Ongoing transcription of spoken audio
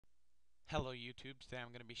Hello YouTube, today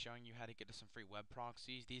I'm going to be showing you how to get to some free web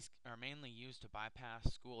proxies. These are mainly used to bypass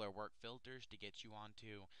school or work filters to get you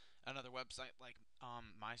onto another website like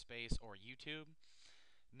MySpace or YouTube.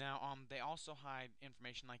 Now, they also hide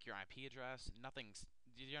information like your IP address.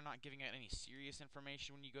 You're not giving out any serious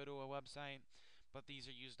information when you go to a website, but these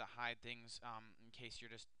are used to hide things in case you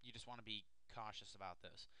just want to be cautious about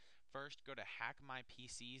this. First, go to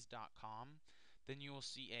hackmypcs.com. Then you will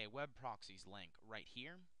see a web proxies link right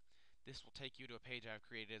here. This will take you to a page I've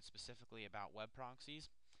created specifically about web proxies.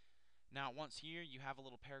 Now, once here, you have a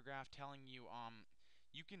little paragraph telling you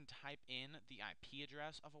you can type in the IP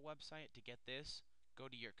address of a website to get this. Go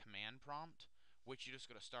to your command prompt, which you just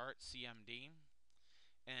go to start cmd,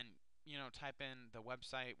 and type in the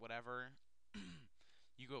website, whatever.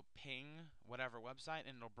 You go ping whatever website,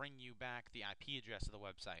 and it'll bring you back the IP address of the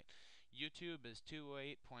website. YouTube is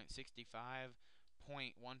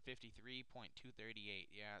 208.65.153.238.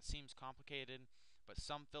 Yeah, it seems complicated, but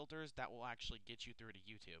some filters that will actually get you through to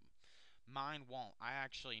YouTube. Mine won't. I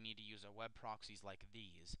actually need to use a web proxies like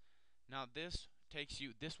these. Now this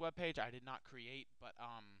web page I did not create, but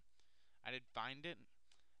I did find it.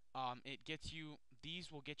 It gets you.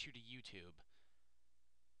 These will get you to YouTube.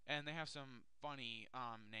 And they have some funny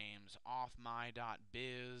names,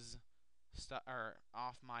 offmy.biz, or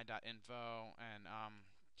offmy.info, and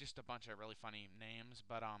just a bunch of really funny names.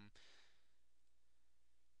 But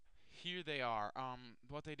here they are.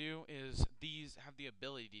 What they do is these have the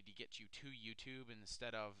ability to get you to YouTube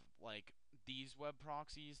instead of like these web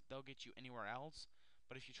proxies. They'll get you anywhere else.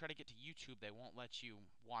 But if you try to get to YouTube, they won't let you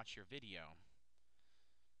watch your video.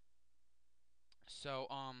 So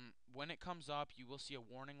when it comes up, you will see a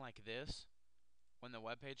warning like this when the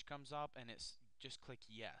web page comes up, and it's just click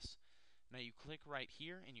yes. Now you click right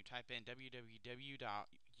here and you type in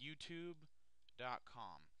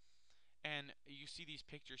www.youtube.com. And you see these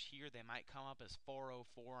pictures here, they might come up as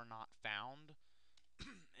 404 not found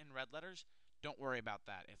in red letters. Don't worry about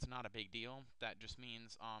that. It's not a big deal. That just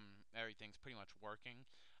means everything's pretty much working.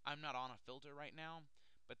 I'm not on a filter right now,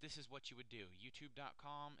 but this is what you would do.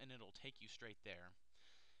 youtube.com, and it'll take you straight there.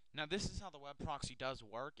 Now this is how the web proxy does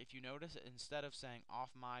work. If you notice, instead of saying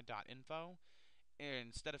offmy.info,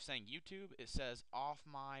 instead of saying YouTube, it says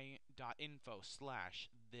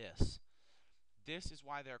offmy.info/this. This is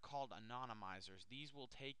why they're called anonymizers. These will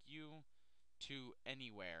take you to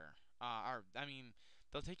anywhere.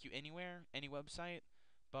 They'll take you anywhere, any website,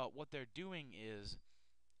 but what they're doing is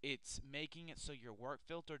it's making it so your work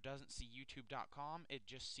filter doesn't see youtube.com. It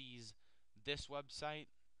just sees this website,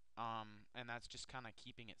 and that's just kind of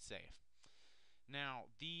keeping it safe. Now,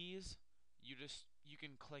 these, you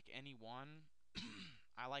can click any one.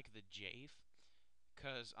 I like the JAFE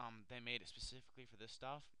because they made it specifically for this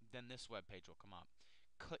stuff. Then this web page will come up.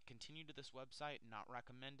 Click continue to this website, not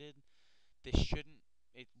recommended.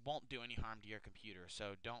 It won't do any harm to your computer,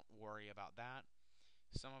 so don't worry about that.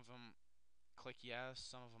 Some of them click yes,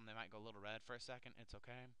 some of them they might go a little red for a second. It's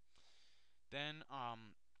okay. Then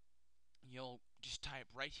you'll just type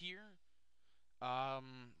right here.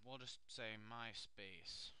 We'll just say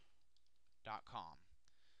myspace.com.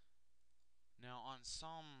 Now on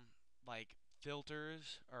some like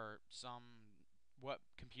filters or some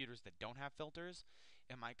computers that don't have filters,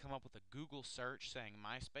 it might come up with a Google search saying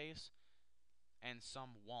MySpace, and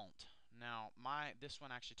some won't. Now, this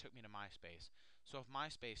one actually took me to MySpace. So if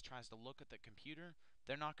MySpace tries to look at the computer,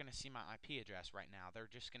 they're not going to see my IP address right now. They're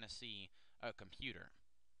just going to see a computer.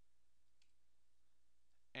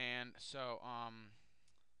 And so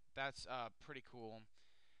that's pretty cool.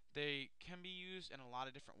 They can be used in a lot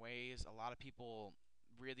of different ways. A lot of people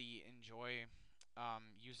really enjoy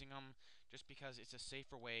using them just because it's a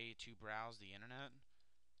safer way to browse the internet.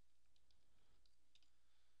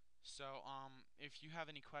 So, if you have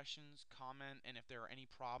any questions, comment, and if there are any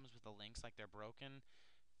problems with the links, like they're broken,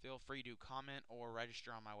 feel free to comment or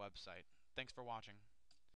register on my website. Thanks for watching.